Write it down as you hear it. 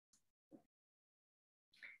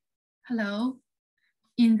Hello.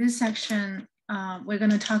 In this section, we're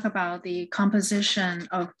going to talk about the composition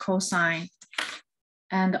of cosine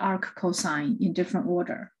and ArcCoSine in different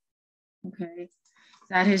order. Okay,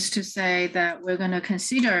 that is to say that we're going to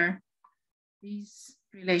consider these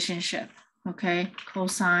relationship. Okay,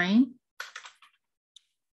 cosine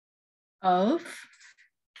of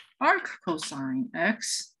ArcCoSine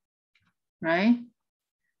x, right?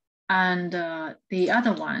 And the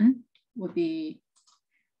other one would be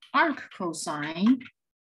ArcCoSine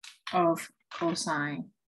of cosine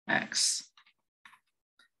x.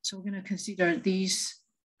 So we're going to consider these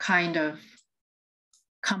kind of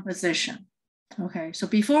composition. Okay, so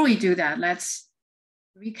before we do that, let's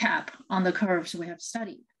recap on the curves we have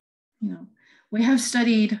studied. We have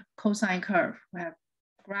studied cosine curve. We have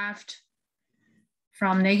graphed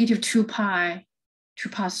from -2 pi to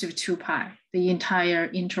 +2 pi, the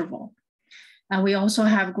entire interval. And we also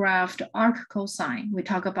have graphed ArcCoSine. We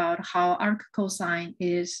talk about how ArcCoSine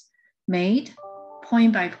is made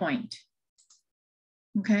point by point.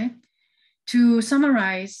 Okay, to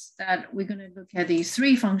summarize that, we're going to look at these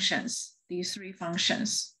three functions,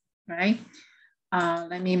 right?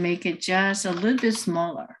 Let me make it just a little bit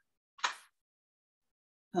smaller.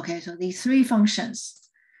 Okay, so these three functions.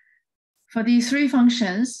 For these three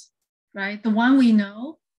functions, right, the one we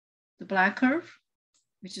know, the black curve,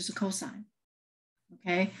 which is a cosine.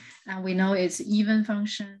 Okay, and we know it's even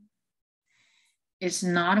function. It's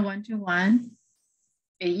not one-to-one.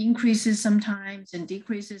 It increases sometimes and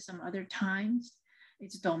decreases some other times.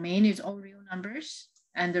 Its domain is all real numbers,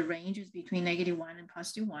 and the range is between -1 and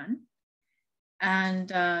 +1. And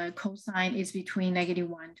cosine is between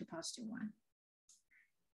 -1 to +1.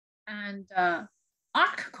 And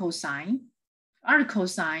ArcCoSine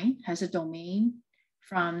has a domain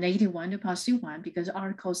from -1 to +1 because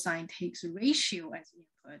ArcCoSine takes ratio as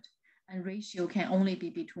input, and ratio can only be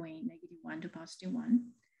between -1 to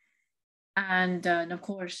 +1. And of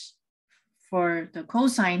course, for the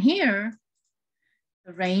cosine here,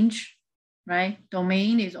 the range, right?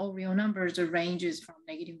 Domain is all real numbers. The range is from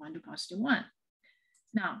 -1 to +1.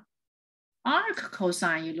 Now,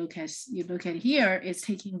 ArcCoSine, you look at here, it's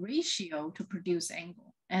taking ratio to produce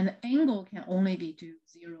angle, and the angle can only be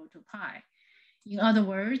 0 to pi. In other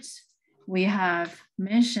words, we have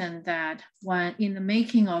mentioned that when in the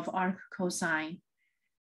making of ArcCoSine,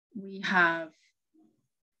 we have,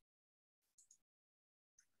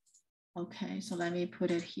 okay, so let me put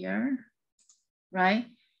it here, right?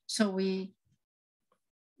 So we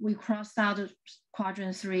crossed out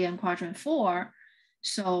quadrant 3 and quadrant 4.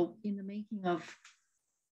 So in the making of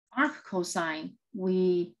ArcCoSine,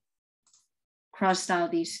 we crossed out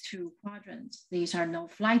these two quadrants. These are no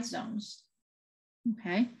flight zones.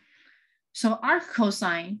 Okay, so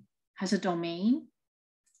ArcCoSine has a domain.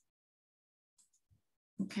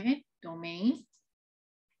 Okay, domain,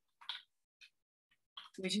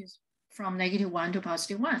 which is from -1 to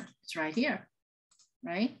 +1. It's right here,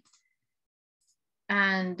 right?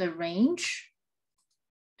 And the range,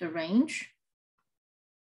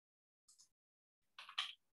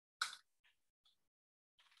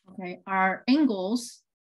 okay, are angles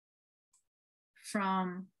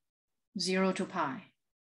from 0 to pi,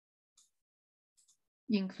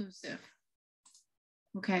 inclusive.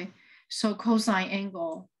 Okay, so cosine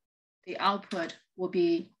angle, the output will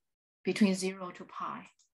be between 0 to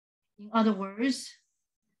pi. In other words,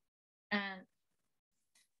 and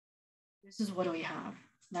this is what we have,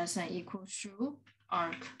 less than equals to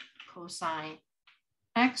ArcCoSine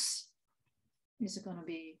x is going to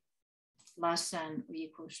be less than or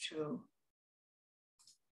equals to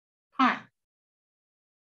pi.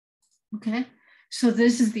 Okay, so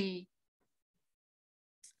this is the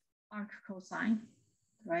ArcCoSine,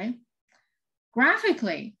 right?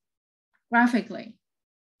 Graphically,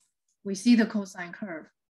 we see the cosine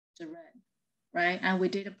curve, the red, right? And we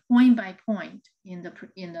did a point by point in the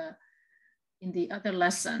other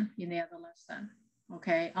lesson,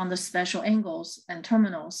 okay, on the special angles and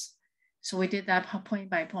terminals. So we did that point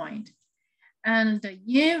by point. And the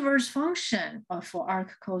inverse function for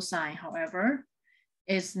ArcCoSine, however,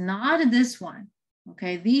 is not this one.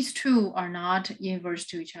 Okay, these two are not inverse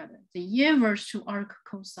to each other. The inverse to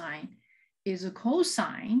ArcCoSine is a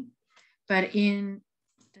cosine, but in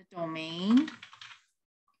the domain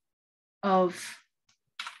of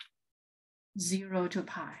 0 to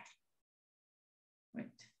pi.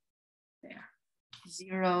 Right there,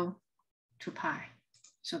 0 to pi.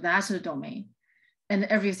 So that's the domain. And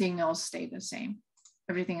everything else stayed the same.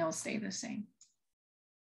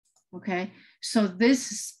 Okay, so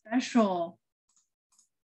this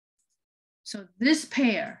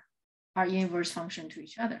pair are inverse function to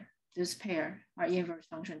each other. this pair are inverse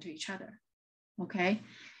function to each other. Okay,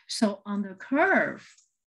 so on the curve,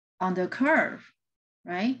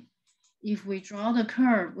 right? If we draw the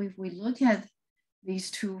curve, if we look at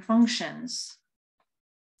these two functions,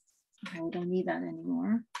 okay, we don't need that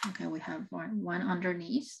anymore. Okay, we have one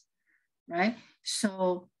underneath, right?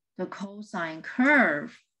 So the cosine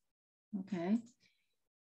curve, okay,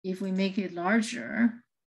 if we make it larger,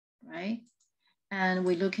 right? And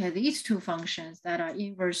we look at these two functions that are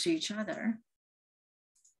inverse to each other.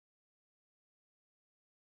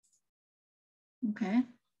 Okay.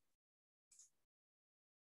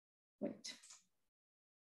 Wait.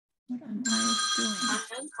 What am I doing?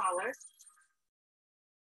 Unknown caller.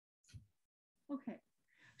 Okay.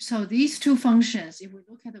 So these two functions, if we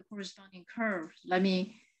look at the corresponding curve, let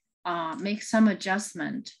me make some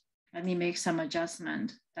adjustment.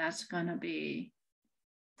 That's gonna be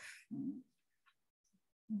 1,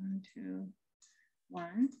 2,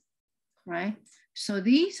 1, right? So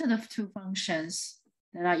these are the two functions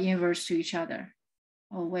that are inverse to each other.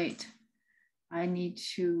 Oh, wait, I need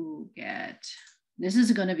to get, this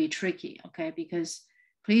is gonna be tricky, okay? Because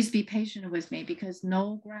please be patient with me because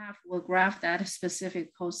no graph will graph that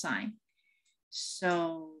specific cosine.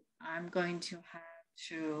 So I'm going to have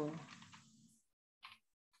to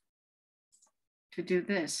do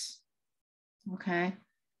this, okay?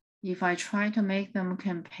 If I try to make them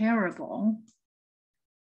comparable,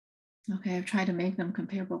 okay, I've tried to make them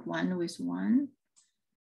comparable 1 with 1.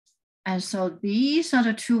 And so these are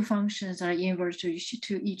the two functions that are inverse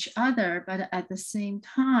to each other, but at the same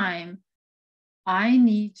time, I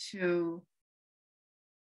need to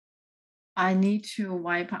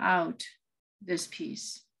wipe out this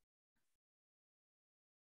piece.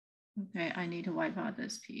 Okay, I need to wipe out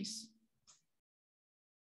this piece.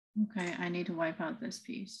 Okay, I need to wipe out this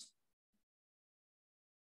piece.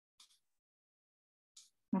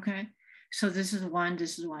 Okay, so this is 1,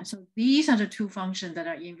 this is 1. So these are the two functions that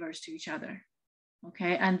are inverse to each other.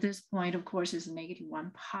 Okay, and this point, of course, is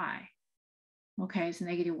 -1 pi. Okay, it's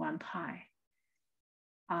 -1 pi.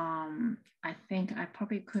 I think I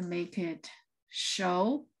probably could make it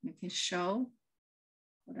show.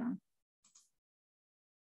 Hold on.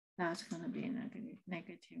 That's gonna be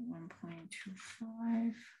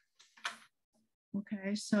 -1.25.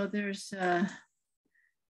 Okay, so there's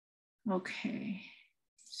okay.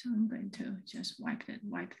 So I'm going to just wipe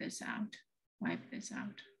this out.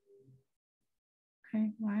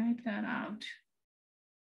 Okay, wipe that out.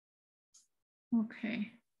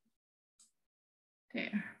 Okay,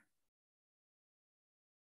 there.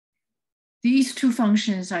 These two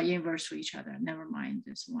functions are inverse to each other. Never mind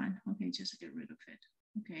this one. Okay, just get rid of it.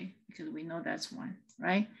 Okay, because we know that's 1,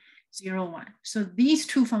 right? 0, 1. So these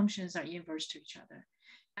two functions are inverse to each other.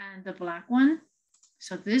 And the black one,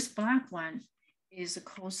 so this black one is a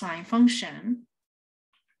cosine function,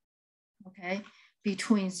 okay,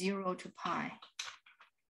 between 0 to pi.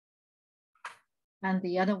 And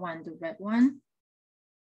the other one, the red one,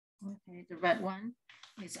 okay, the red one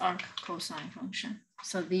is ArcCoSine function.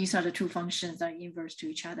 So these are the two functions that are inverse to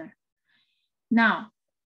each other. Now,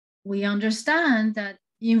 we understand that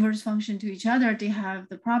inverse function to each other, they have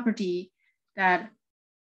the property that,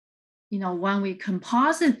 you know, when we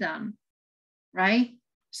composite them, right?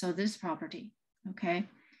 So this property, okay?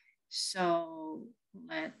 So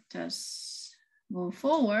let us move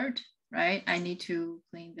forward, right? I need to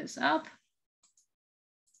clean this up,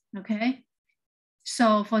 okay?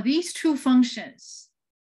 So for these two functions,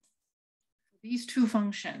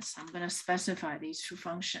 I'm gonna specify these two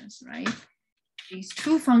functions, right? These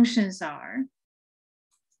two functions are,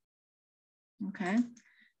 okay?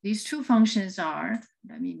 These two functions are,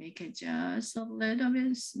 let me make it just a little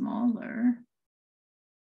bit smaller.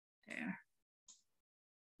 There,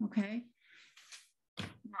 okay?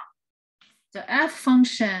 Now, the f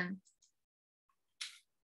function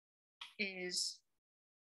is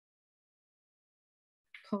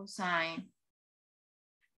cosine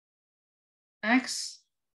x,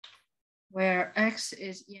 where x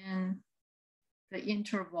is in the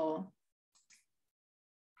interval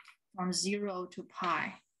from 0 to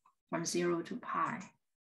pi,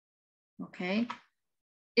 okay?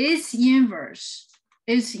 Its inverse,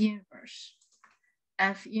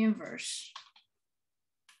 f inverse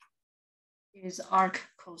is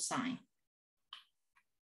ArcCoSine.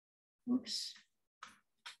 Oops,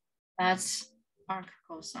 that's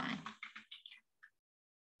ArcCoSine.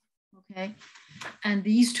 Okay, and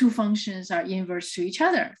these two functions are inverse to each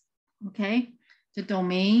other. Okay, the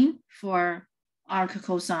domain for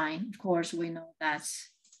ArcCoSine, of course, we know that's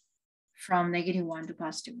from -1 to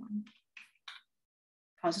 +1.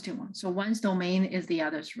 positive 1. So one's domain is the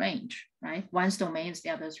other's range, right? One's domain is the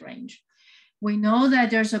other's range. We know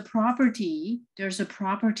that there's a property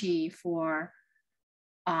for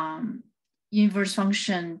inverse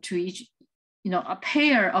function to each, a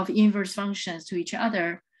pair of inverse functions to each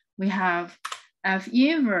other. We have F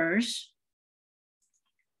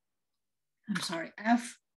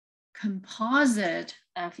composite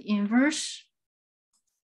F inverse,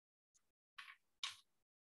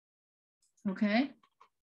 okay,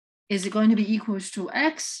 is going to be equals to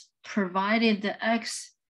X, provided the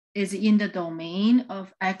X is in the domain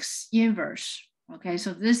of X inverse. Okay,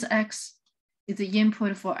 so this X is the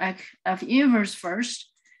input for F inverse first.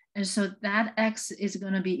 And so that X is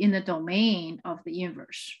going to be in the domain of the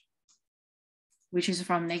inverse, which is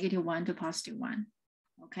from -1 to +1.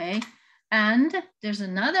 Okay, and there's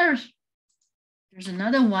another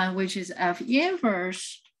one, which is F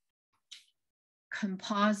inverse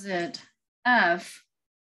composite F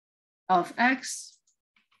of X.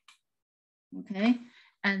 Okay,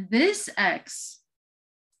 and this X,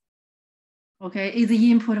 okay, is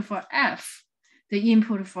the input for F. The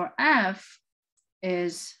input for F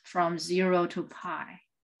is from 0 to pi.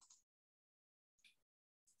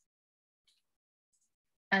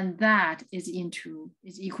 And that is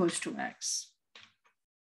equals to X.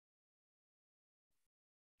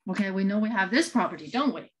 Okay, we know we have this property,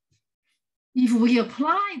 don't we? If we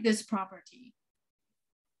apply this property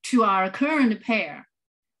to our current pair,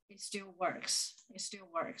 it still works. It still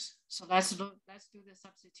works. So let's do the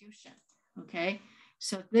substitution. Okay,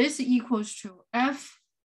 so this equals to F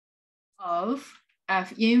of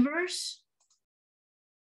F inverse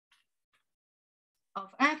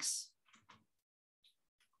of X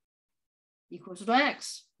equals to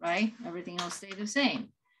X, right? Everything else stay the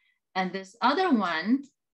same. And this other one,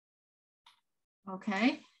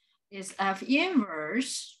 okay, is F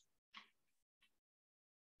inverse,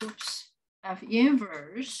 F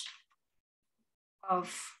inverse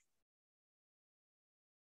of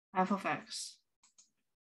F of X.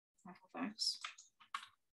 F of X.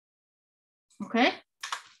 Okay,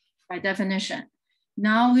 by definition.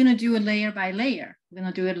 Now we're gonna do it layer by layer. We're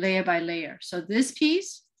gonna do it layer by layer. So this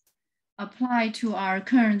piece applied to our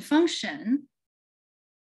current function.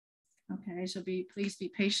 Okay, so please be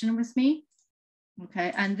patient with me.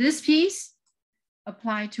 Okay, and this piece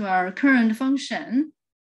applied to our current function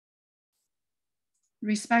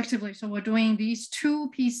respectively. So we're doing these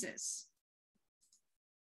two pieces.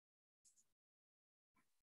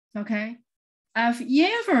 Okay, F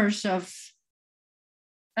inverse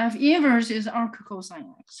is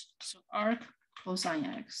ArcCoSine X. So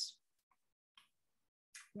ArcCoSine X,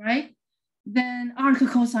 right? Then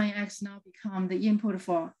ArcCoSine X now become the input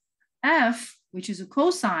for F, which is a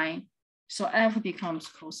cosine. So F becomes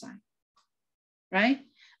cosine, right?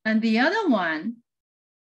 And the other one,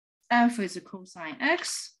 F is a cosine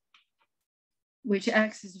X, which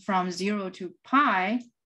X is from 0 to pi,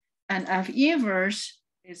 and F inverse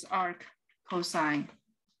is ArcCoSine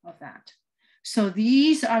of that. So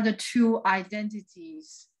these are the two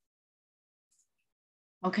identities.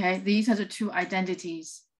 Okay, these are the two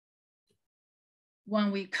identities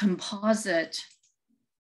when we composite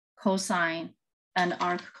cosine and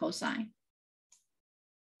ArcCoSine.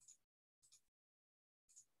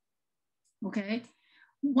 Okay,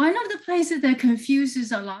 one of the places that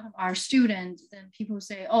confuses a lot of our students, then people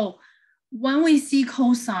say, oh, when we see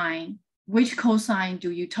cosine, which cosine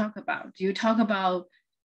do you talk about? Do you talk about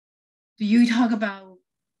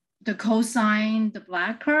the cosine, the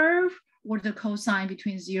black curve, or the cosine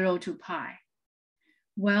between 0 to pi?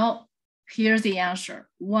 Well, here's the answer.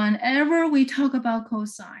 Whenever we talk about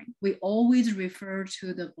cosine, we always refer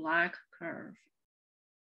to the black curve.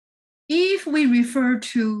 If we refer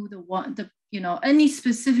to any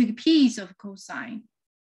specific piece of cosine,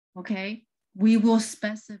 okay, we will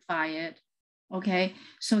specify it. Okay,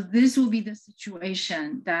 so this will be the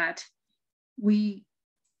situation that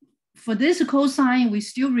for this cosine, we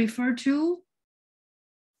still refer to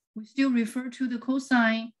the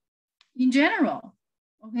cosine in general.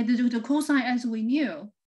 Okay, the cosine as we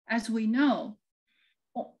know.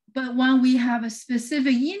 But when we have a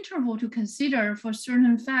specific interval to consider for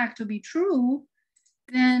certain fact to be true,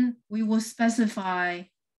 then we will specify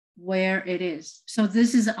where it is. So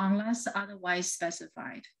this is unless otherwise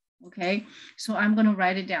specified. Okay, so I'm going to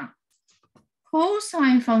write it down.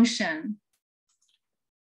 Cosine function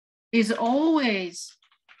is always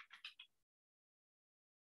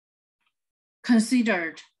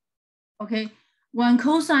considered, okay, when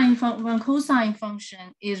cosine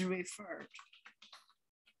function is referred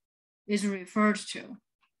to.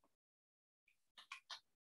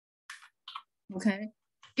 Okay,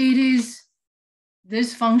 it is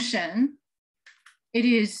this function, it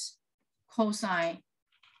is cosine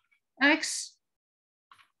x,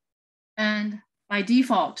 and by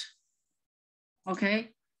default,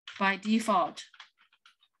 okay, by default,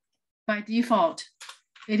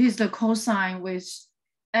 it is the cosine with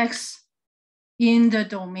x in the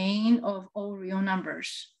domain of all real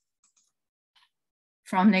numbers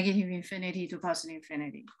from negative infinity to positive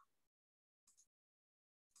infinity.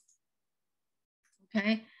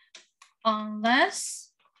 Okay,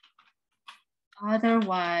 unless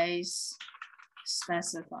otherwise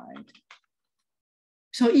specified.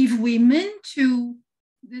 So if we meant to,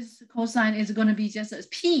 this cosine is going to be just a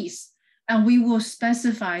piece, and we will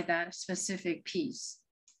specify that specific piece.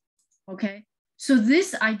 Okay, so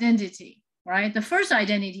this identity, right? The first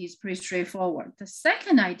identity is pretty straightforward. The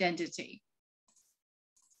second identity,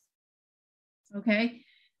 okay,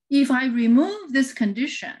 if I remove this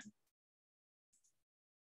condition,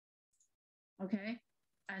 okay,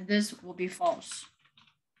 and this will be false.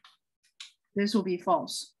 This will be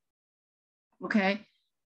false, okay?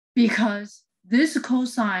 Because this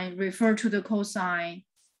cosine refer to the cosine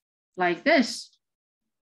like this,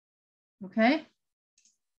 okay?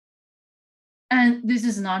 And this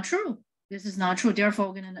is not true. This is not true.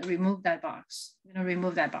 Therefore, we're gonna remove that box. We're gonna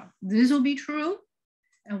remove that box. This will be true.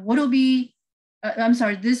 And what will be, I'm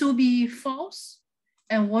sorry, this will be false.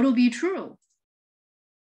 And what will be true?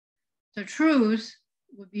 The truth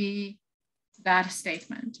would be that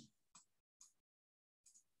statement.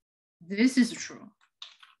 This is true.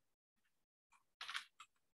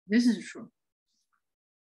 This is true.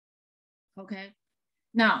 Okay.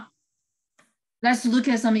 Now, let's look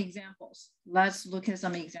at some examples. Let's look at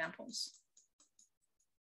some examples.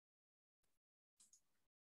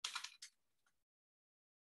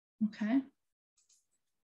 Okay.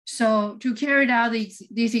 So to carry out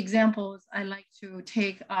these examples, I like to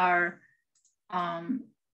take our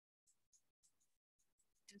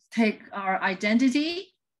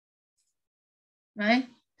identity, right?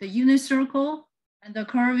 The unit circle and the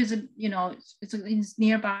curve is, it's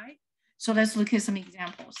nearby. So let's look at some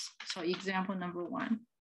examples. So example number 1.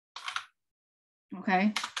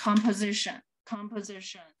 Okay, composition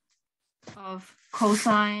of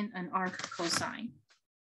cosine and ArcCoSine.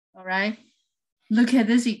 All right, look at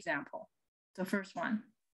this example, the first one.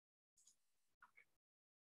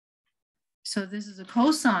 So this is a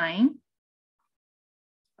cosine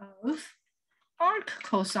of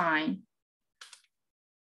ArcCoSine.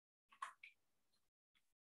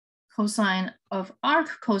 Cosine of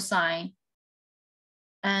ArcCoSine.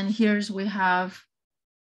 And here's we have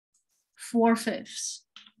 4/5.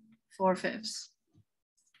 4/5.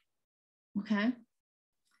 Okay.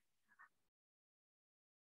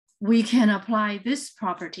 We can apply this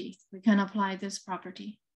property. We can apply this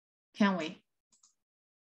property, can we?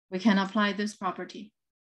 We can apply this property.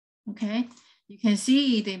 Okay. You can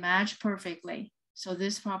see they match perfectly. So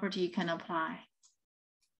this property can apply.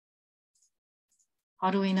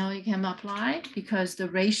 How do we know it can apply? Because the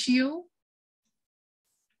ratio,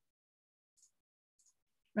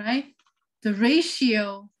 right? The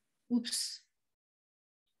ratio, oops.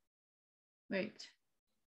 Wait.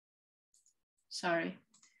 Sorry.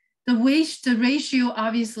 The ratio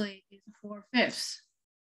obviously is 4/5,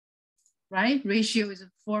 right? Ratio is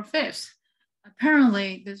 4/5.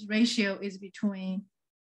 Apparently, this ratio is between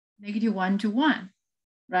 -1 to 1,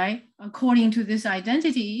 right? According to this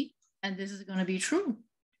identity, and this is going to be true.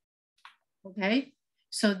 Okay,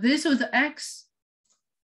 so this was x.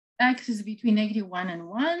 X is between -1 and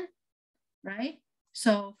 1, right?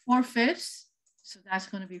 So 4/5. So that's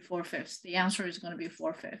going to be 4/5. The answer is going to be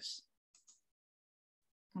 4/5.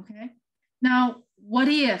 Okay. Now, what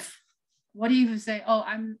if you say, oh,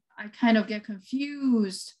 I kind of get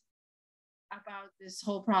confused about this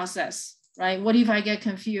whole process, right? What if I get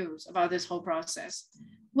confused about this whole process?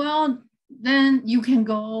 Well, then you can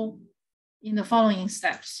go in the following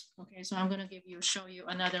steps. Okay, so I'm going to show you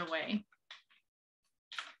another way.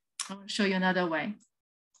 I'm going to show you another way.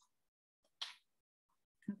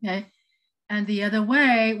 Okay, and the other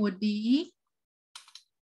way would be,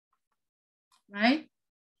 right?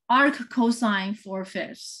 ArcCoSine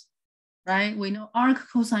 4/5, right? We know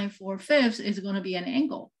ArcCoSine 4/5 is going to be an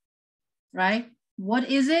angle, right? What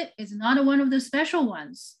is it? It's not one of the special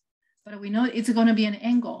ones, but we know it's going to be an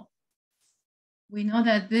angle. We know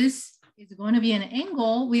that this is going to be an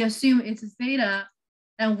angle. We assume it's theta,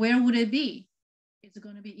 and where would it be? It's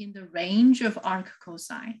going to be in the range of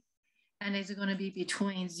ArcCoSine, and it's going to be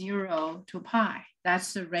between 0 to pi.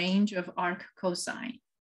 That's the range of ArcCoSine,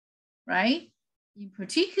 right? In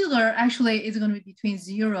particular, actually, it's going to be between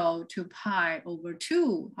 0 to pi over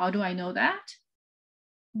 2. How do I know that?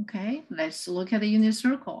 Okay, let's look at the unit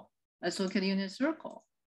circle. Let's look at the unit circle.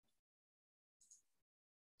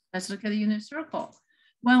 Let's look at the unit circle.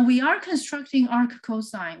 When we are constructing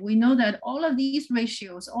ArcCoSine, we know that all of these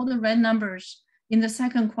ratios, all the red numbers in the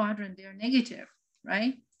second quadrant, they're negative,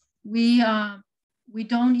 right? We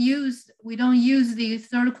don't use the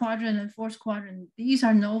third quadrant and fourth quadrant. These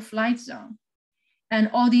are no flight zone, and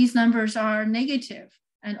all these numbers are negative,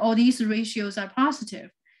 and all these ratios are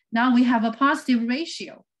positive. Now we have a positive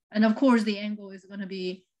ratio, and of course the angle is going to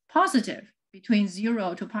be positive between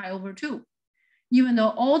 0 to pi over 2. Even though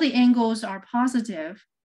all the angles are positive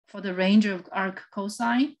for the range of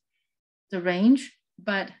ArcCoSine, the range,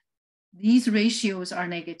 but these ratios are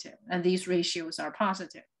negative and these ratios are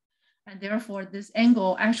positive. And therefore this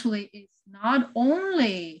angle actually is not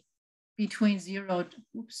only between 0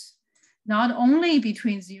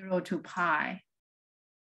 to pi,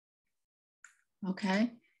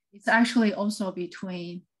 okay? It's actually also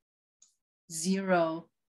between 0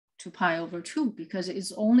 to pi over 2 because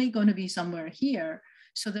it's only going to be somewhere here.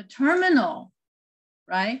 So the terminal,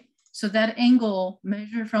 right? So that angle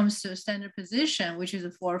measured from standard position, which is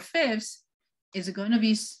 4/5, is going to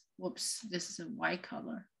be, whoops, this is a white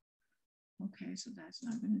color. Okay, so that's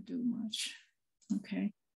not going to do much.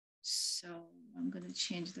 Okay, so I'm going to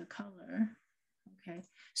change the color. Okay,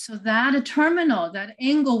 so that terminal, that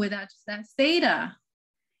angle with that theta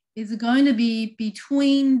is going to be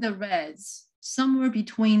between the reds, somewhere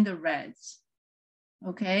between the reds.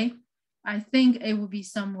 Okay, I think it will be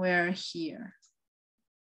somewhere here.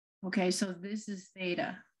 Okay, so this is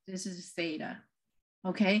theta, this is theta.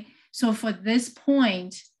 Okay, so for this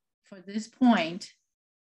point,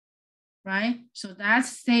 right? So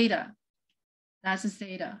that's theta, that's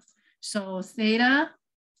theta. So theta,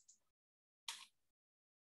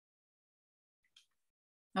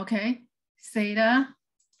 okay, theta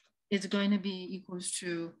is going to be equals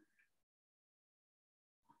to,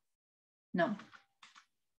 no,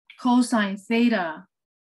 cosine theta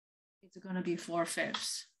is going to be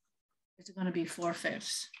 4/5. It's going to be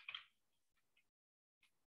 4/5.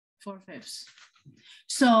 4/5.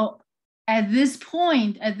 So at this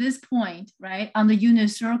point, right, on the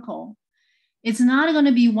unit circle, it's not going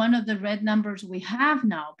to be one of the red numbers we have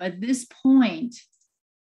now, but this point,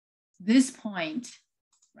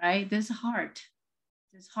 right, this heart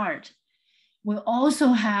will also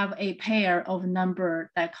have a pair of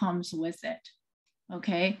number that comes with it.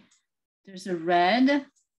 Okay, there's a red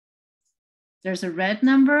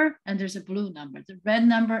number and there's a blue number. The red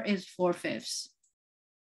number is 4/5.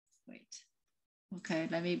 Wait, okay,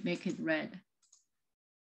 let me make it red.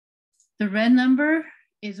 The red number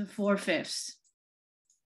is a 4/5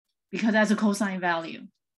 because that's a cosine value.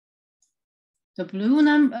 The blue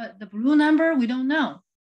number, we don't know.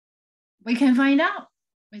 We can find out.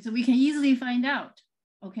 Right? So we can easily find out.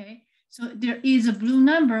 Okay, so there is a blue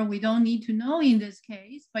number we don't need to know in this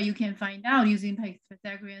case, but you can find out using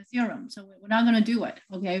Pythagorean theorem. So we're not going to do it.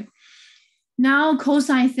 Okay, now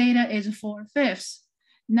cosine theta is 4/5.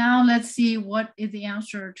 Now let's see what is the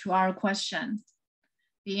answer to our question.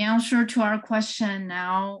 The answer to our question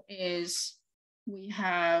now is we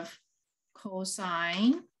have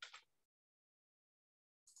cosine,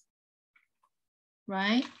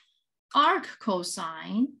 right?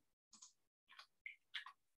 ArcCoSine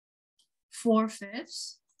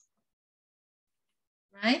 4/5,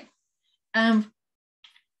 right? And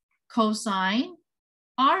cosine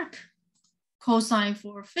ArcCoSine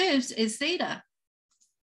 4/5 is theta,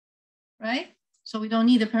 right? So we don't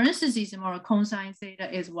need the parentheses anymore. Cosine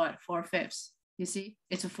theta is what? 4/5. You see,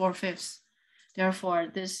 it's a 4/5. Therefore,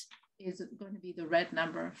 this is going to be the red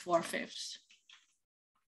number, 4/5.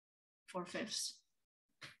 4/5.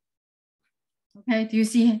 Okay, do you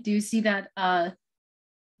see that you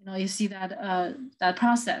see that that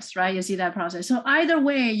process, right? You see that process. So either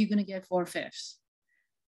way, you're gonna get 4/5.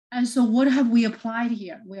 And so what have we applied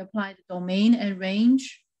here? We applied the domain and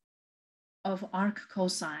range of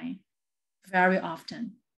ArcCoSine very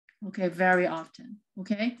often. Okay, very often.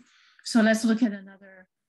 Okay, so let's look at another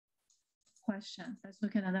question. Let's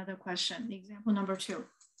look at another question. Example number 2.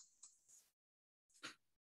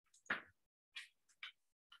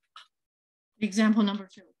 Example number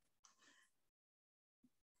 2.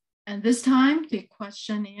 And this time the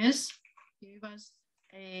question is, give us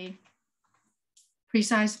a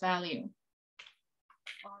precise value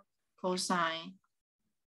of cosine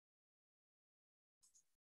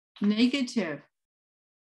negative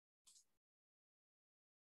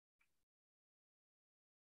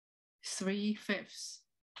 -3/5.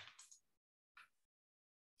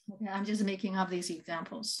 Okay, I'm just making up these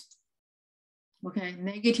examples. Okay,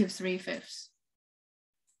 -3/5.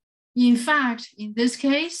 In fact, in this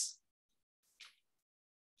case,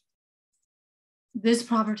 this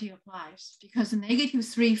property applies because negative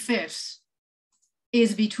 3/5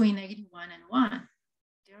 is between negative 1 and 1.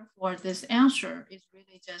 Therefore, this answer is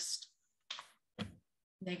really just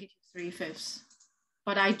negative 3/5.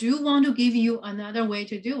 But I do want to give you another way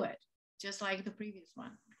to do it, just like the previous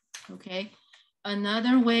one, okay?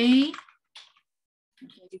 Another way,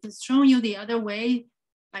 okay, because showing you the other way,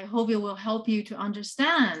 I hope it will help you to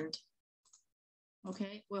understand,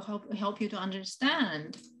 okay? Will help you to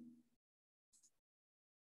understand.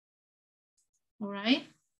 All right?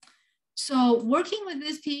 So working with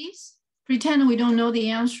this piece, pretend we don't know the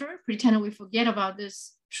answer, pretend we forget about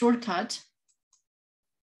this shortcut.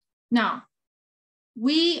 Now,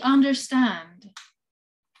 we understand,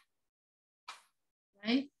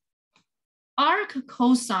 right?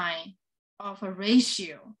 ArcCoSine of a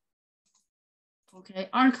ratio, okay?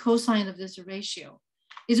 ArcCoSine of this ratio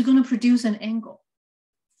is going to produce an angle.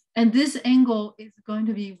 And this angle is going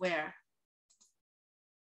to be where?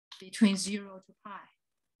 Between 0 to pi,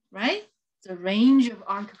 right? The range of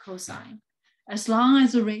ArcCoSine. As long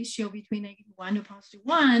as the ratio between negative 1 to positive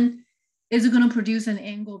 1 is going to produce an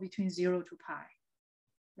angle between 0 to pi,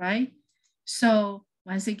 right? So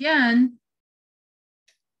once again,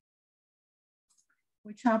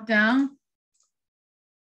 we chop down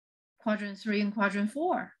quadrant 3 and quadrant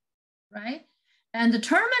 4, right? And the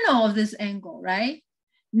terminal of this angle, right?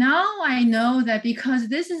 Now I know that because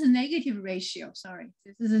this is a negative ratio,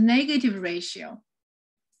 this is a negative ratio.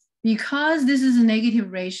 Because this is a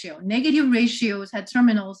negative ratios have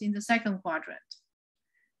terminals in the second quadrant.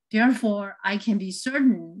 Therefore, I can be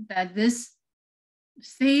certain that this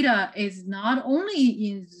theta is not only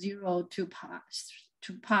in 0 to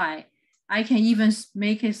pi, I can even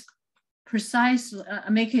make it precise,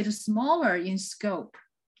 make it smaller in scope.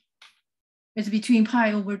 It's between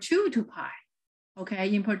pi over 2 to pi.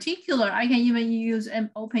 Okay, in particular, I can even use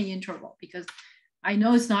an open interval because I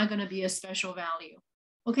know it's not going to be a special value.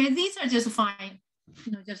 Okay, these are just fine,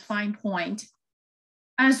 just fine point.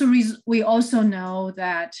 As a result, we also know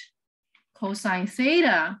that cosine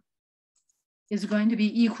theta is going to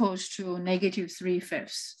be equals to negative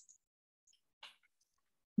 3/5.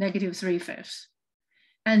 Negative 3/5.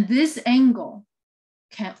 And this angle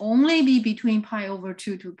can only be between pi over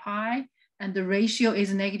 2 to pi, and the ratio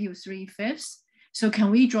is negative 3/5. So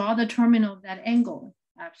can we draw the terminal of that angle?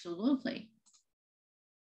 Absolutely.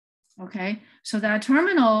 Okay, so that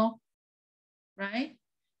terminal, right,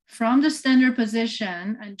 from the standard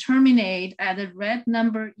position and terminate at the red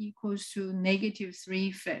number equals to negative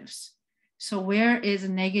 3/5. So where is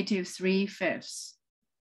negative 3/5?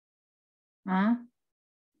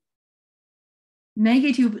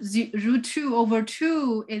 Negative root 2 over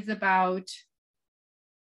 2 is about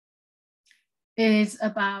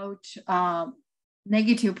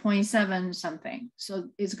negative 0.7 something.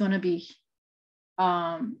 So it's going to be,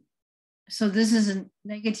 so this is a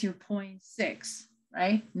negative 0.6,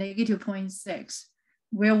 right? Negative 0.6.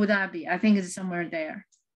 Where would that be? I think it's somewhere there.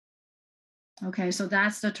 Okay, so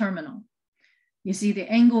that's the terminal. You see the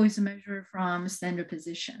angle is measured from standard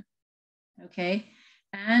position. Okay,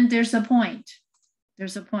 and there's a point.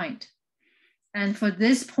 There's a point. And for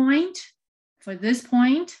this point,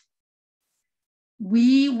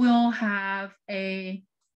 we will have a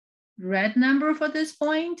red number for this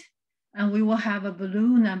point, and we will have a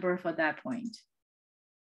blue number for that point.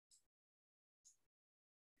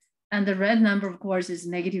 And the red number, of course, is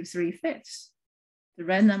negative 3/5. The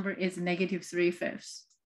red number is negative 3/5.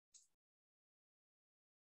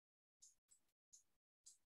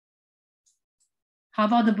 How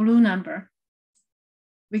about the blue number?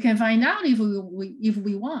 We can find out if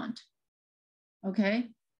we want,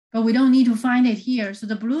 okay? But we don't need to find it here. So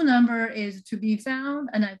the blue number is to be found,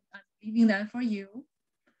 and I'm leaving that for you.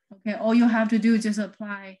 Okay, all you have to do is just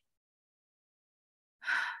apply.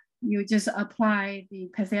 You just apply the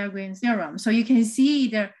Pythagorean theorem. So you can see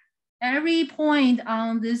there, every point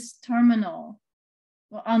on this terminal,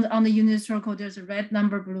 well, on the unit circle, there's a red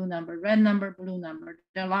number, blue number, red number, blue number.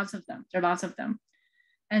 There are lots of them. There are lots of them.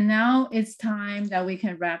 And now it's time that we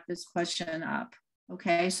can wrap this question up.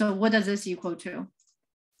 Okay, so what does this equal to?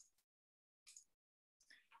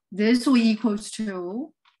 This will equals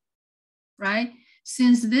to, right?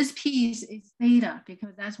 Since this piece is theta,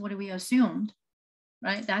 because that's what we assumed,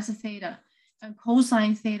 right? That's a theta. And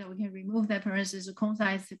cosine theta, we can remove that parenthesis.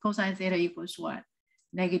 Cosine theta equals what?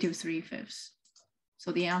 Negative 3/5.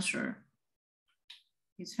 So the answer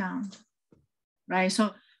is found, right?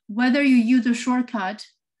 So whether you use a shortcut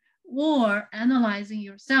or analyzing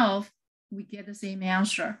yourself, we get the same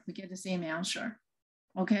answer. We get the same answer,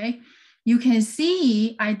 okay? you can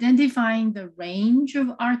see identifying the range of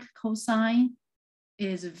ArcCoSine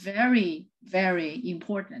is very, very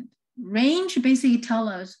important. Range basically tells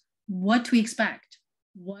us what to expect,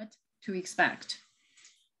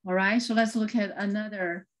 All right, so let's look at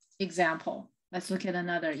another example.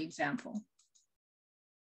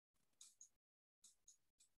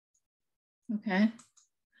 Okay,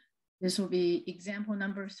 this will be example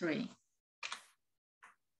number 3.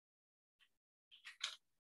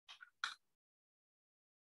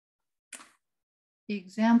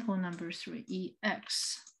 Example number 3,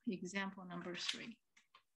 EX, example number 3.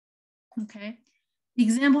 Okay,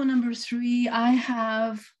 example number 3, I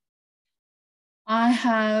have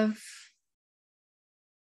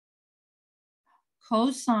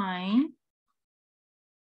cosine,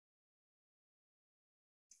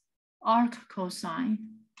 ArcCoSine,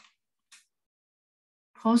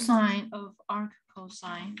 cosine of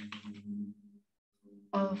ArcCoSine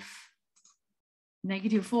of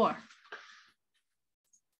 -4.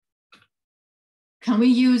 Can we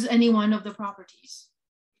use any one of the properties?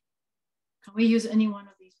 Can we use any one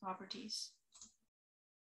of these properties?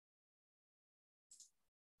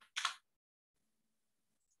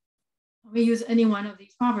 Can we use any one of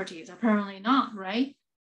these properties? Apparently not, right?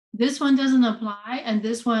 This one doesn't apply, and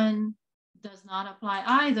this one does not apply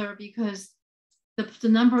either, because the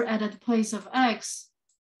number at the place of x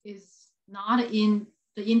is not in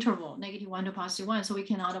the interval, -1 to +1, so we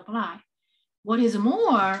cannot apply. What is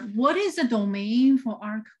more, what is the domain for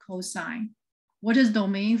ArcCoSine? What is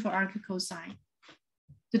domain for ArcCoSine?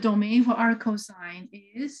 The domain for ArcCoSine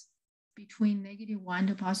is between -1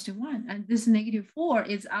 to +1, and this -4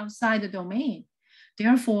 is outside the domain.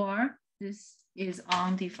 Therefore, this is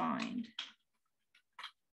undefined.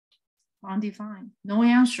 Undefined, no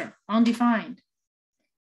answer, undefined.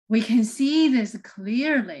 We can see this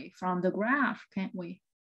clearly from the graph, can't we?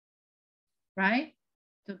 Right?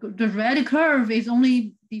 The red curve is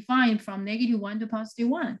only defined from -1 to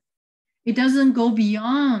 +1. It doesn't go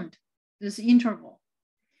beyond this interval,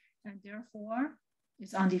 and therefore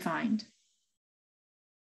it's undefined.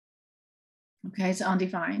 Okay, it's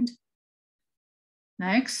undefined.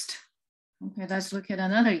 Next, okay, let's look at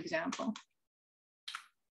another example.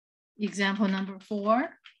 Example number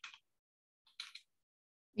 4.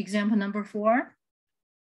 Example number 4.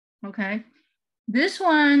 Okay, this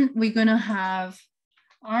one we're gonna have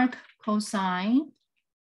ArcCoSine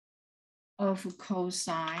of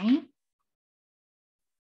cosine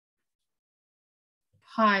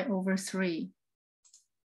pi/3.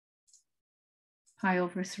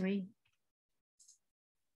 Pi/3.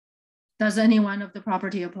 Does any one of the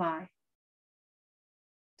property apply?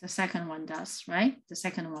 The second one does, right? The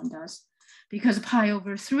second one does. Because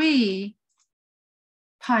pi/3,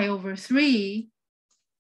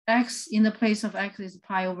 x in the place of x is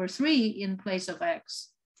pi/3 in place of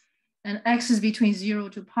x. And x is between 0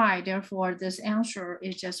 to pi, therefore this answer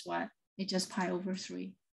is just what? It's just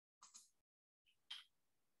pi/3.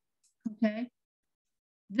 Okay.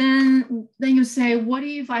 Then you say, what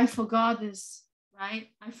if I forgot this,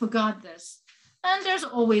 right? I forgot this. And there's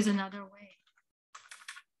always another way.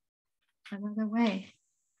 Another way.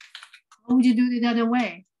 How would you do it the other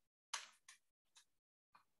way?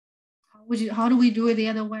 How do we do it the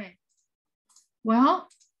other way? Well,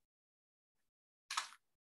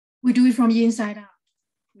 we do it from inside out.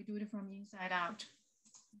 We do it from inside out.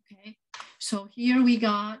 Okay. So here we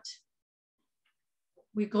go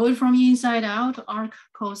from inside out,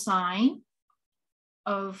 ArcCoSine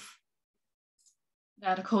of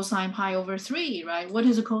that cosine pi/3, right? What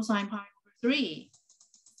is a cosine pi/3?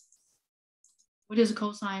 What is a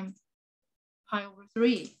cosine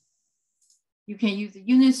pi/3? You can use the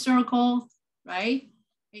unit circle, right?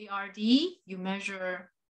 ARD, you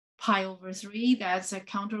measure pi/3, that's a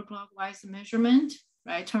counterclockwise measurement,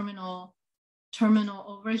 right? Terminal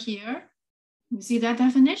over here. You see that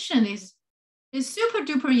definition is super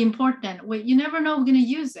duper important. You never know we're gonna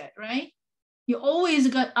use it, right? You always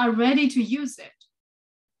are ready to use it.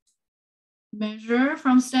 Measure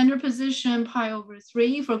from standard position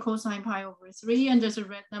pi/3 for cosine pi/3, and there's a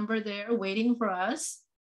red number there waiting for us,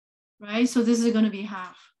 right? So this is gonna be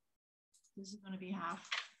half. This is gonna be half,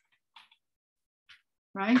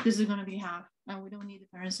 right? This is gonna be half, and we don't need the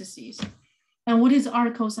parentheses. And what is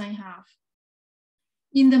ArcCoSine half?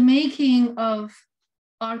 In the making of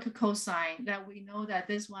ArcCoSine, that we know that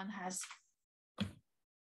this one has,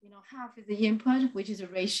 half is the input, which is a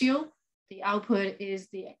ratio. The output is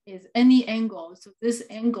any angle. So this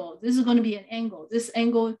angle, this is going to be an angle. This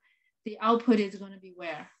angle, the output is going to be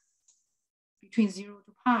where? Between 0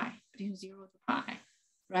 to pi,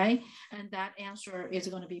 right? And that answer is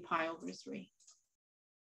going to be pi/3.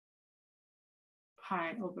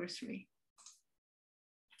 pi over 3.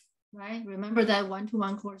 Right? Remember that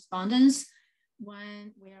one-to-one correspondence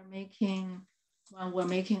when we're making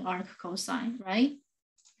arc cosine, right?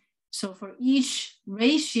 So for each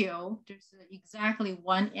ratio, there's exactly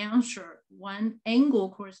one answer, one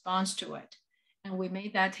angle corresponds to it. And we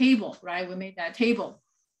made that table, right? We made that table.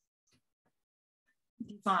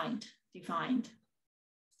 Defined.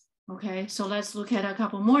 Okay, so let's look at a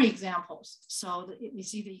couple more examples. So you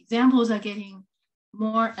see the examples are getting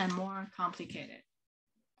more and more complicated.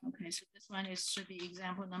 Okay, so this one should be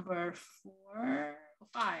example number 4 or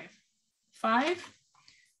 5. 5?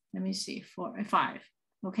 Let me see, 4 and 5.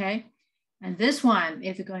 Okay, and this one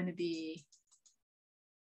is going to be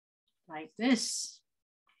like this.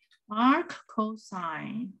 Arc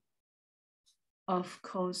cosine of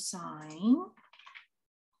cosine,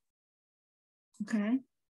 okay,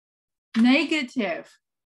 negative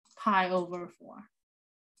pi over 4.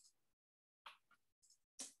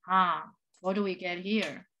 What do we get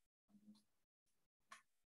here?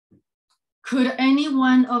 Could any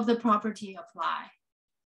one of the property apply?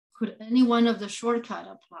 Could any one of the shortcut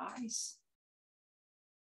applies?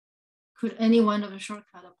 Could any one of the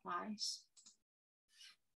shortcut applies?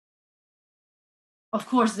 Of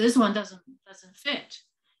course, this one doesn't fit.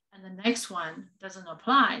 And the next one doesn't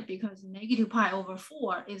apply because negative pi over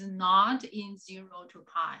 4 is not in 0 to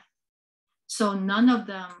pi. So none of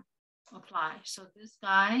them apply. So this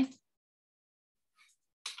guy does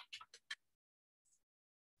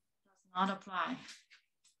not apply.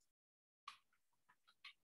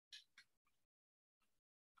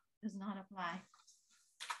 Does not apply.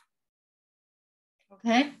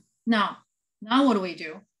 Okay, now what do we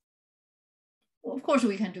do? Well, of course,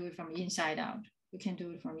 we can do it from inside out. We can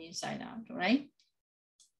do it from inside out, right?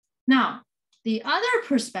 Now, the other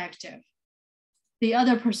perspective,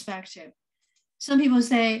 some people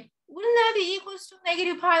say, wouldn't that be equals to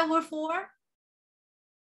negative pi over 4?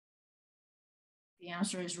 The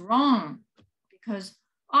answer is wrong because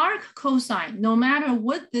arc cosine, no matter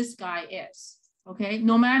what this guy is, okay,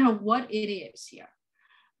 no matter what it is here,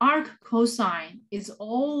 arc cosine is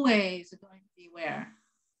always going to be where?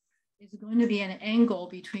 It's going to be an angle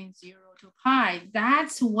between 0 to pi.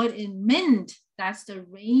 That's what it meant. That's the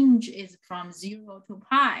range is from 0 to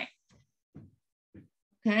pi.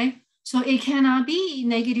 Okay, so it cannot be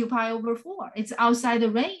negative pi over 4. It's outside the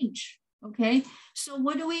range. Okay, so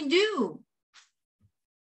what do we do?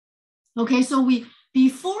 Okay, so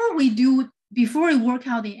before we work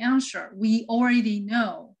out the answer, we already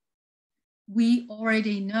know.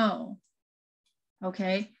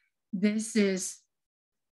 Okay, this is,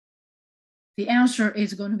 the answer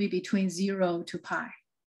is going to be between 0 to pi.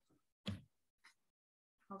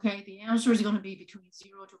 Okay, the answer is going to be between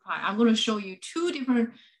 0 to pi. I'm going to show you two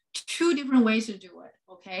different ways to do it.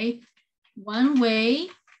 Okay, one way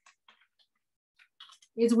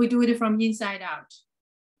is we do it from inside out.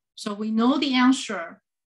 So we know the answer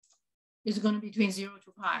is going to be between 0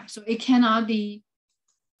 to pi. So it cannot be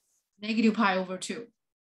negative pi over 2.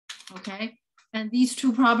 Okay, and these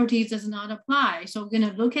two properties does not apply. So we're going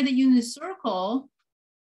to look at the unit circle.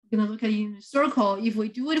 If we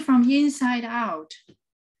do it from inside out,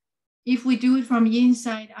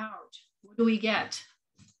 what do we get?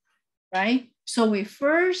 Right? So we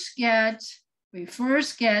first get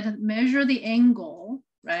measure the angle,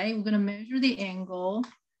 right? We're going to measure the angle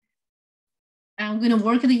and we're going to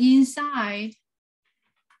work the inside.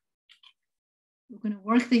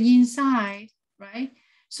 Right?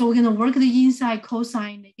 So we're going to work the inside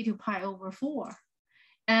cosine negative pi over 4.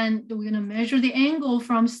 And we're going to measure the angle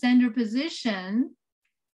from standard position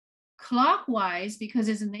clockwise because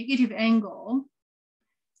it's a negative angle.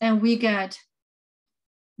 And we get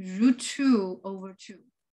 √2 over 2.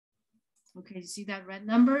 Okay, see that red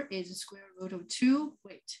number is the square root of 2.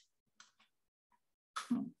 Wait.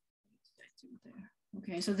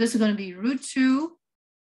 Okay, so this is going to be √2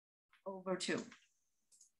 over 2.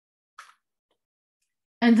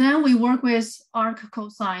 And then we work with arc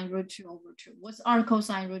cosine √2 over 2. What's arc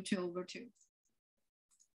cosine √2 over 2?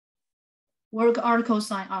 Work arc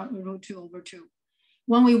cosine √2 over 2.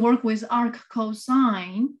 When we work with arc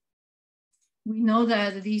cosine, we know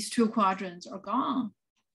that these two quadrants are gone,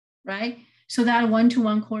 right? So that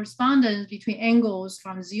one-to-one correspondence between angles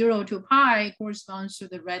from 0 to pi corresponds to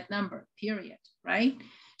the red number, period, right?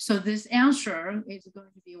 So this answer is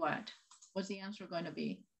going to be what? What's the answer going to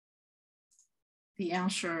be? The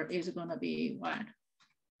answer is going to be what?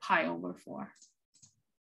 Pi over 4.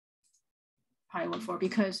 Pi over 4,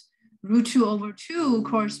 because √2 over 2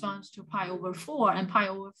 corresponds to pi over 4, and pi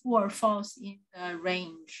over 4 falls in the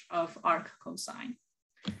range of arc cosine.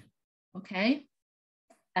 Okay.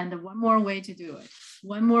 And one more way to do it.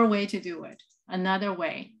 One more way to do it. Another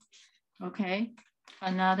way. Okay,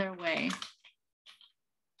 another way.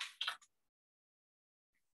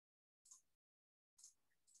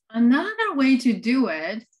 Another way to do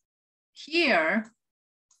it here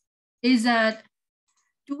is that,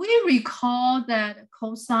 do we recall that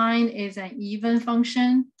cosine is an even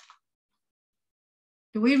function?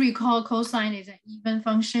 Do we recall cosine is an even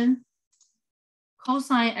function?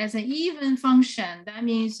 Cosine as an even function, that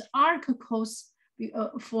means arc cos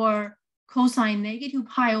for cosine negative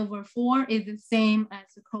pi over 4 is the same as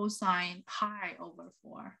cosine pi over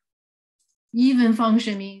 4. Even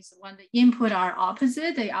function means when the input are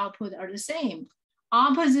opposite, the output are the same.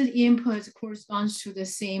 Opposite inputs corresponds to the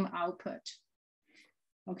same output.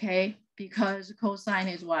 Okay, because cosine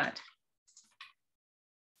is what?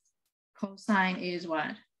 Cosine is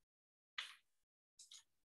what?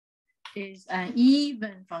 Is an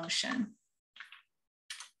even function.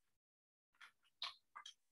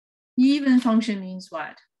 Even function means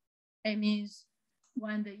what? It means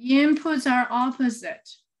when the inputs are opposite,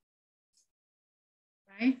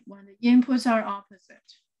 right? When the inputs are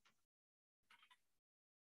opposite.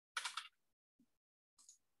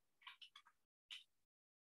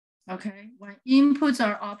 Okay, when inputs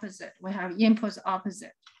are opposite, we have inputs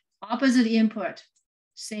opposite. Opposite input,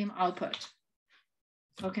 same output.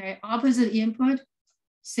 Okay, opposite input,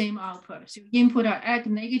 same output. So input are x,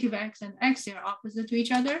 negative x and x, they are opposite to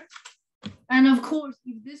each other. And of course,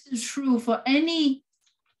 if this is true for any,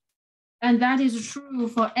 and that is true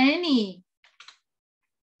for any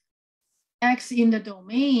x in the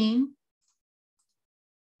domain,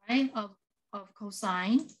 right, of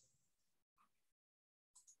cosine.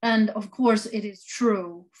 And of course, it is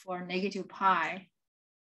true for negative pi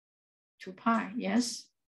to pi, yes?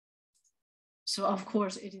 So of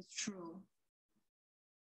course it is true,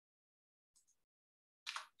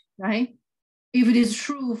 right? If it is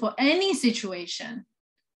true for any situation,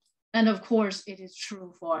 and of course it is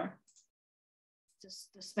true for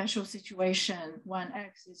just the special situation when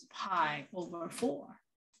x is pi over 4.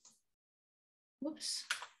 Whoops.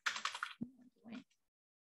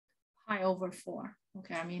 Pi over 4.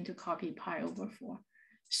 Okay, I mean to copy pi over 4.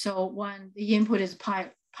 So when the input is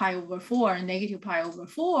pi over 4 and negative pi over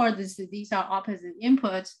 4, these are opposite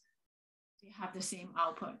inputs. They have the same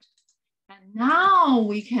output. And now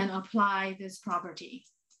we can apply this property.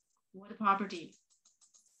 What property?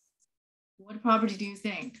 What property do you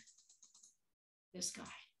think? This guy.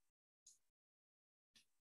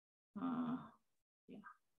 Yeah.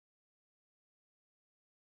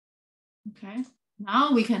 Okay.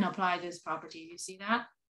 Now we can apply this property. You see that?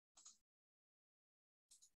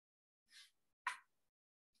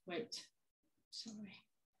 Wait, sorry.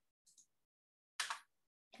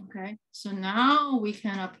 Okay, so now we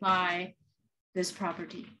can apply this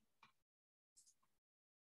property.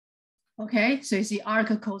 Okay, so you see arc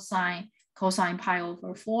cosine pi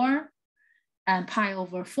over 4, and pi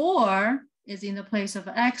over 4 is in the place of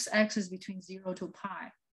x, x is between 0 to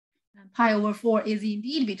pi. And pi over 4 is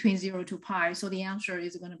indeed between 0 to pi, so the answer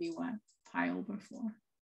is going to be what? Pi over 4.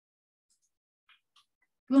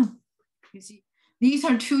 Boom. You see, these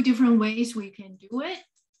are two different ways we can do it.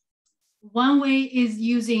 One way is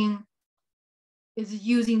using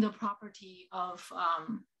the property of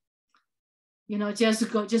you know,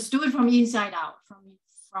 just do it from inside out,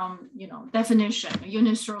 from you know, definition,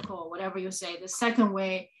 unit circle, whatever you say. The second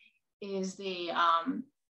way is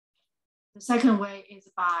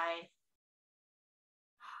by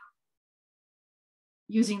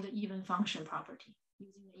using the even function property,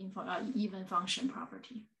 using the even function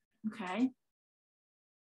property. Okay.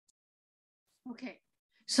 Okay,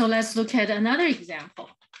 so let's look at another example.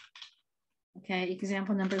 Okay,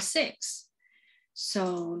 example number 6.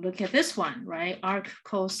 So look at this one, right? Arc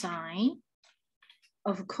cosine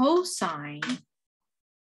of cosine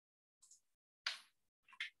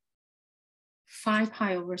 5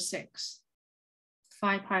 pi over 6.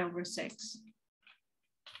 5 pi over 6.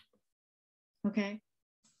 Okay.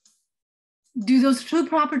 Do those two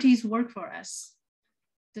properties work for us?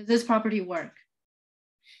 Does this property work?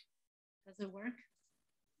 Does it work?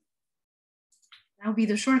 That would be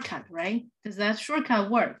the shortcut, right? Does that shortcut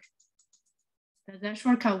work? Does that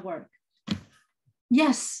shortcut work?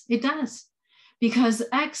 Yes, it does. Because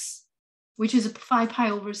x, which is 5 pi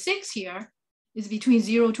over 6 here, is between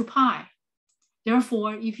 0 to pi.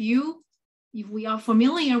 Therefore, if we are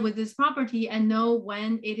familiar with this property and know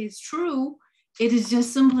when it is true, it is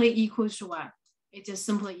just simply equals to what? It just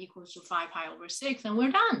simply equals to 5 pi over 6, and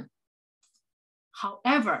we're done.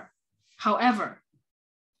 However,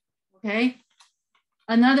 okay,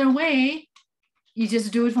 another way, you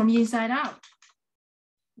just do it from inside out.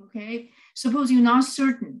 okay? Suppose you're not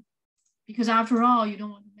certain, because after all, you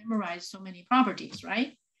don't want to memorize so many properties,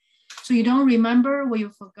 right? So you don't remember what you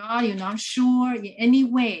forgot, you're not sure in any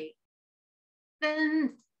way,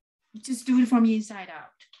 then just do it from inside out.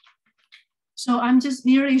 So I'm just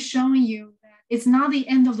merely showing you that it's not the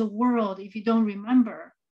end of the world if you don't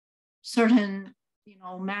remember certain,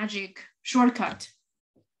 magic shortcut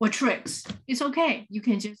or tricks. It's okay. You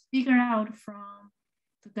can just figure out from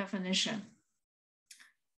the definition.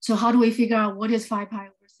 So how do we figure out what is 5 pi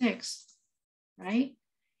over 6, right?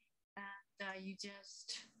 And you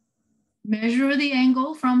just measure the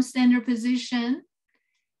angle from standard position,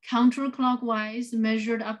 counterclockwise,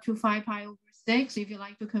 measured up to 5 pi over 6. If you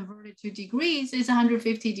like to convert it to degrees, it's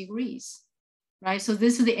 150 degrees, right? So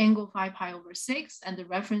this is the angle 5 pi over 6, and the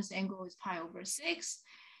reference angle is pi over 6.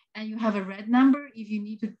 And you have a red number. If you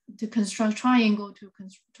need to construct triangle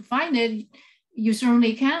to find it, you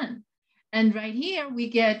certainly can. And right here, we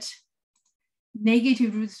get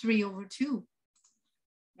negative root 3 over 2,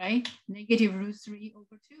 right? Negative root 3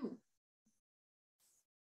 over 2.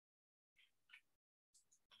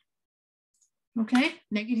 Okay,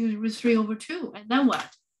 negative root 3 over 2. And then what?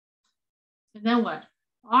 And then what?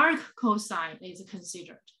 Arc cosine is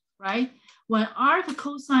considered, right? When arc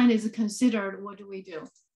cosine is considered, what do we do?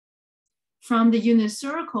 From the unit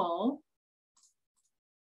circle,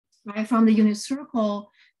 right? From the unit circle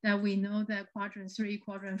that we know that quadrant 3,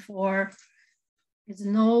 quadrant 4 is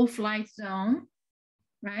no flight zone,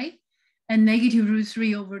 right? And negative root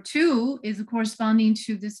 3 over 2 is corresponding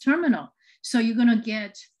to this terminal. So you're gonna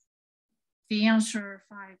get the answer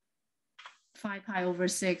 5 pi over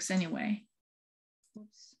 6 anyway.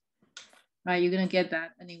 Oops. Right, you're gonna get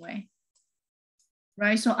that anyway.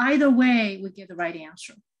 Right, so either way, we get the right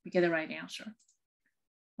answer. We get the right answer.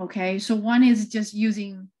 Okay, so one is just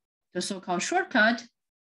using the so-called shortcut.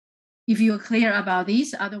 If you're clear about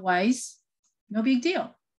these, otherwise, no big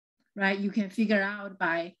deal, right? You can figure out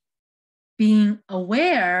by being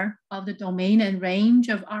aware of the domain and range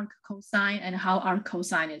of arc cosine and how arc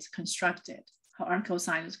cosine is constructed,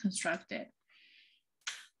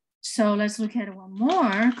 So let's look at one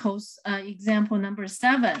more, example number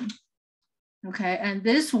 7. Okay, and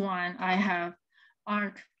this one I have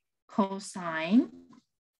arc cosine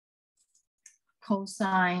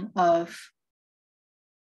of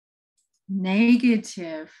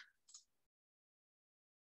negative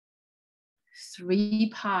 3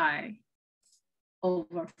 pi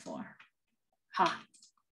over 4.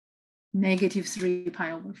 Negative 3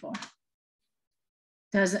 pi over 4.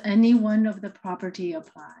 Does any one of the property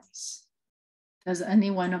applies? Does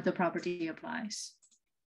any one of the property applies?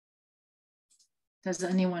 Does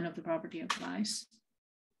any one of the property applies?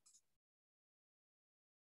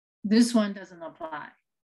 This one doesn't apply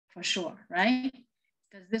for sure, right?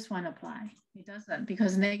 Does this one apply? It doesn't,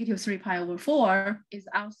 because negative 3 pi over 4 is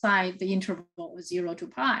outside the interval of 0 to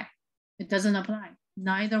pi. It doesn't apply.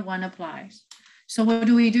 Neither one applies. So what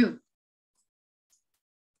do we do?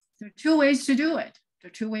 There are 2 ways to do it.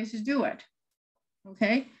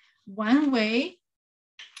 Okay, one way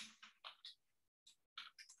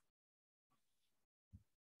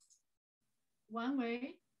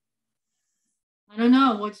I don't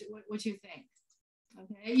know what you think.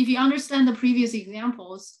 Okay, if you understand the previous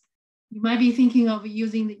examples, you might be thinking of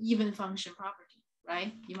using the even function property,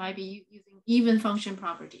 right? You might be using even function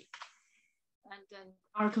property, and then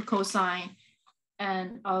arc cosine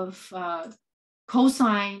and of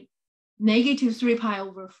cosine negative 3 pi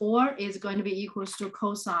over 4 is going to be equals to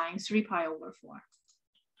cosine 3 pi over 4.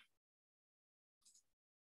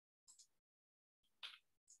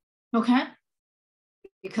 Okay,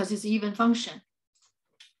 because it's even function.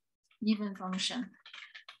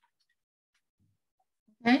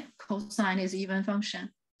 Okay, cosine is even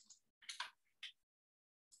function,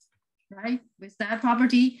 right? With that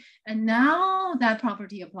property, and now that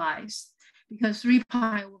property applies because 3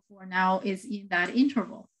 pi over 4 now is in that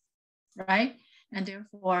interval, right? And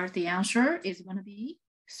therefore the answer is going to be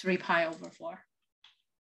 3 pi over 4.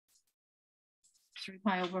 3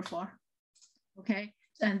 pi over 4. Okay,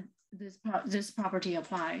 and this property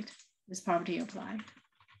applied.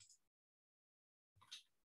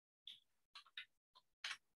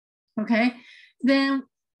 Okay, then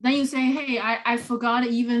you say, hey, I forgot an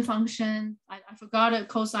even function. I forgot a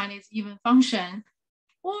cosine is even function.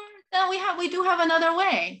 Or then we do have another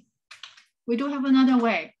way.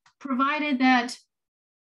 Provided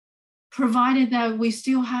that we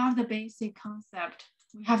still have the basic concept,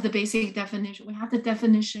 we have the basic definition, we have the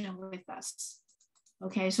definition with us.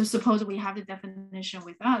 Okay, so suppose we have the definition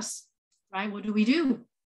with us, right? What do? We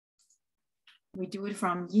do it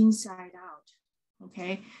from inside out.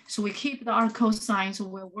 Okay, so we keep the arc cosine, so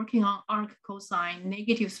we're working on arc cosine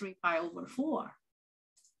negative 3 pi over 4.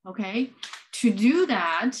 Okay, to do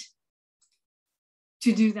that,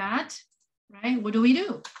 right, what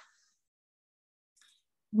do?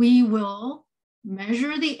 We will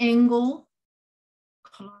measure the angle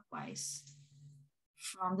clockwise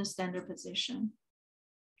from the standard position.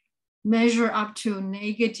 Measure up to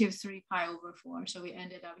negative 3 pi over 4. So we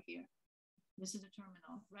ended up here. This is the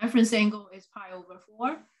terminal. Reference angle is pi over 4,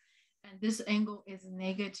 and this angle is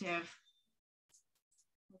negative.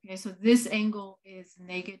 Okay, so this angle is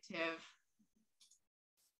negative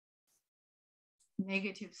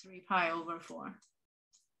 3 pi over 4,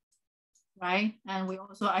 right? And we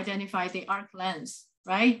also identify the arc length,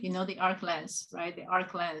 right? You know the arc length, right? The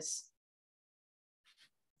arc length.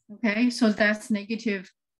 Okay, so that's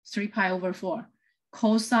negative 3 pi over 4.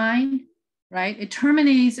 Cosine, right? It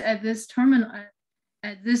terminates at this terminal,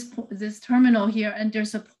 at this terminal here, and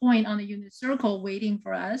there's a point on the unit circle waiting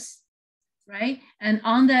for us, right? And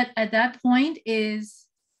on that, at that point is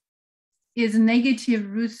negative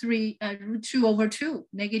root 2 over 2,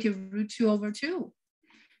 negative root 2 over 2.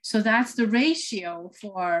 So that's the ratio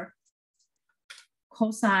for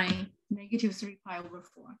cosine negative 3 pi over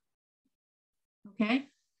 4. Okay,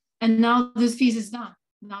 and now this piece is done.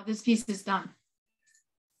 Now this piece is done.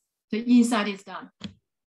 The inside is done.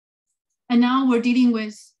 And now we're dealing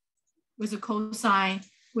with a cosine,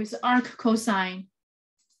 with arc cosine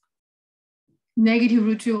negative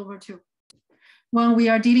root 2 over 2. When we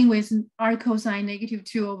are dealing with arc cosine negative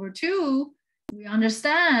 2 over 2, we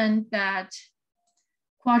understand that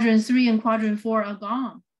quadrant 3 and quadrant 4 are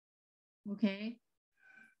gone. Okay,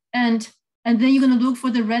 and then you're going to look for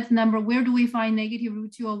the red number. Where do we find negative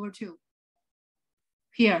root 2 over 2?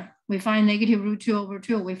 Here, we find negative root 2 over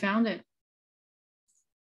 2. We found it,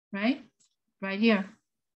 right? Right here.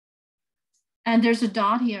 And there's a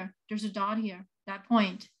dot here. There's a dot here, that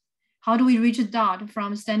point. How do we reach a dot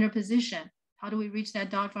from standard position? How do we reach that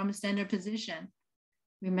dot from standard position?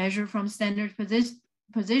 We measure from standard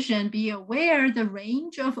position. Be aware the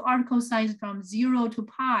range of arc cosine is from 0 to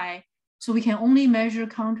pi. So we can only measure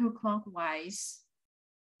counterclockwise,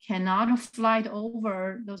 cannot fly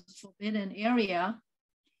over those forbidden area.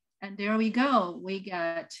 And there we go. We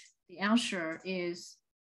get the answer is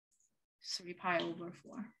 3 pi over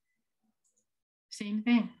 4. Same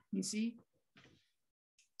thing, you see?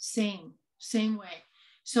 Same way.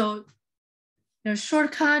 So they're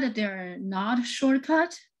shortcut, they're not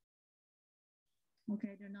shortcut.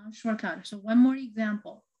 Okay, they're not shortcut. So one more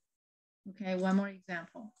example. Okay, one more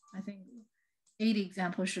example. I think 8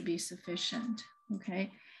 examples should be sufficient.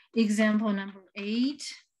 Okay, example number 8.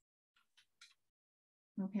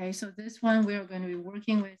 Okay, so this one we're going to be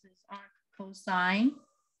working with is arc cosine,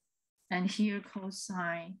 and here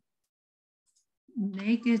cosine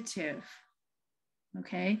negative,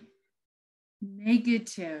 okay,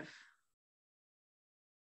 negative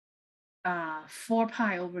 4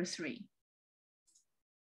 pi over 3.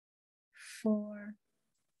 4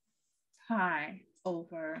 pi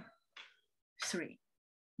over 3,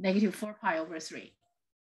 negative 4 pi over 3.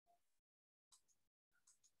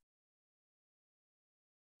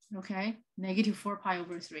 Okay, negative 4 pi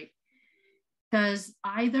over 3. Does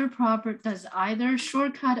either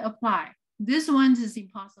shortcut apply? This one is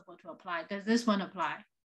impossible to apply. Does this one apply?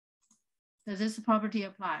 Does this property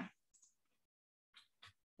apply?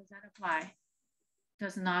 Does that apply?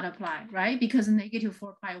 Does not apply, right? Because negative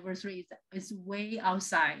 4 pi over 3 is way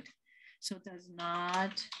outside. So it does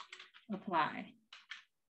not apply.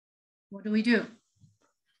 What do we do?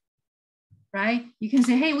 Right? You can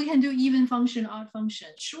say, hey, we can do even function, odd function.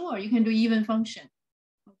 Sure, you can do even function.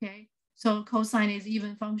 Okay, so cosine is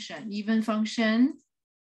even function. Even function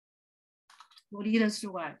will lead us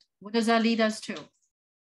to what? What does that lead us to?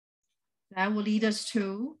 That will lead us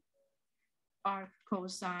to arc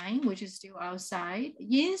cosine, which is still outside.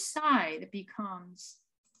 Inside becomes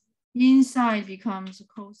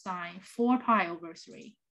cosine 4 pi over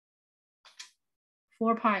 3.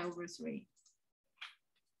 4 pi over 3.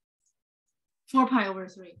 4 pi over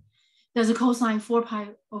 3. There's a cosine 4 pi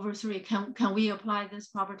over 3. Can we apply this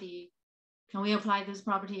property? Can we apply this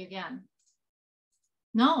property again?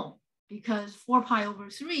 No, because 4 pi over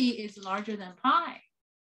 3 is larger than pi,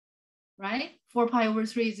 right? 4 pi over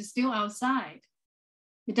 3 is still outside.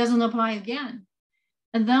 It doesn't apply again.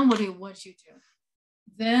 And then what you do?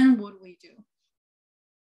 Then what we do?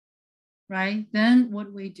 Right? Then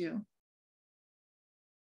what we do?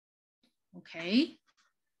 Okay.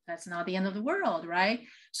 That's not the end of the world, right?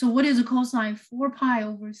 So what is a cosine 4 pi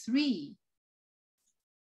over 3?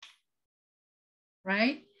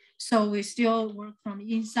 Right? So we still work from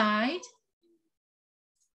inside.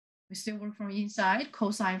 We still work from inside.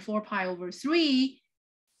 Cosine 4 pi over 3.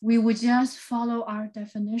 We would just follow our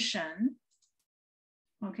definition.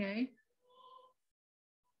 Okay.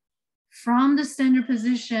 From the standard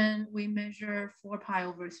position, we measure 4 pi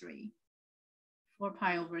over 3. 4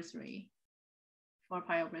 pi over 3. 4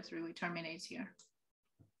 pi over 3. We terminate here.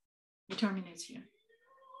 It terminates here.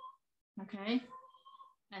 Okay.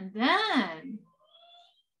 And then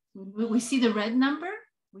we see the red number.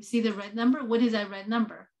 We see the red number. What is that red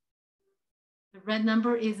number? The red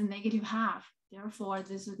number is -½ Therefore,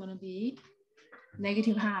 this is going to be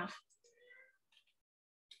 -½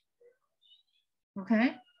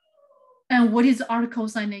 Okay. And what is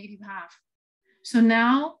ArcCoSine -½ So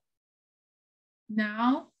now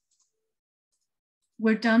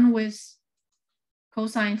we're done with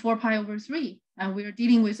cosine 4 pi over 3, and we're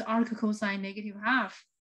dealing with ArcCoSine -½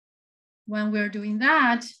 When we're doing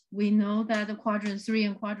that, we know that the quadrant 3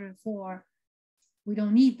 and quadrant 4, we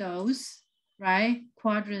don't need those, right?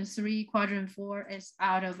 Quadrant 3, quadrant 4 is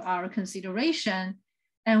out of our consideration.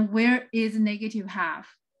 And where is -½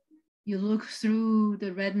 You look through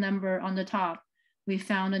the red number on the top, we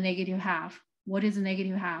found a -½ What is a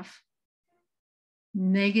 -½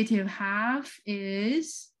 -½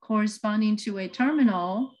 is corresponding to a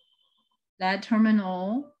terminal. That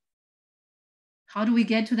terminal, how do we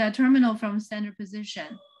get to that terminal from standard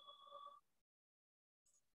position?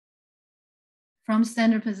 From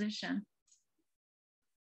standard position,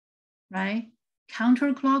 right?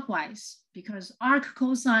 Counterclockwise, because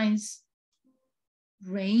ArcCosine's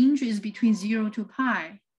range is between 0 to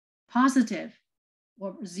pi, positive,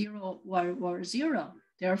 or 0 or 0.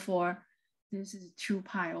 Therefore, this is 2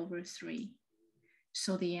 pi over 3.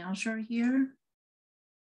 So the answer here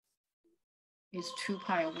is 2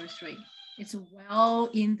 pi over 3. It's well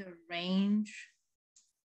in the range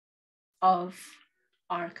of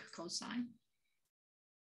ArcCosine.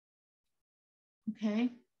 Okay,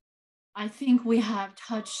 I think we have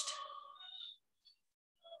touched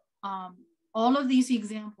all of these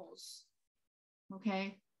examples.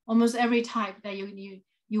 Okay, almost every type that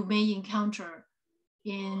you may encounter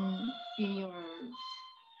in your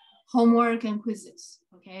homework and quizzes.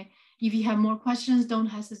 Okay, if you have more questions, don't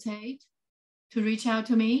hesitate to reach out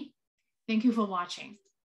to me. Thank you for watching.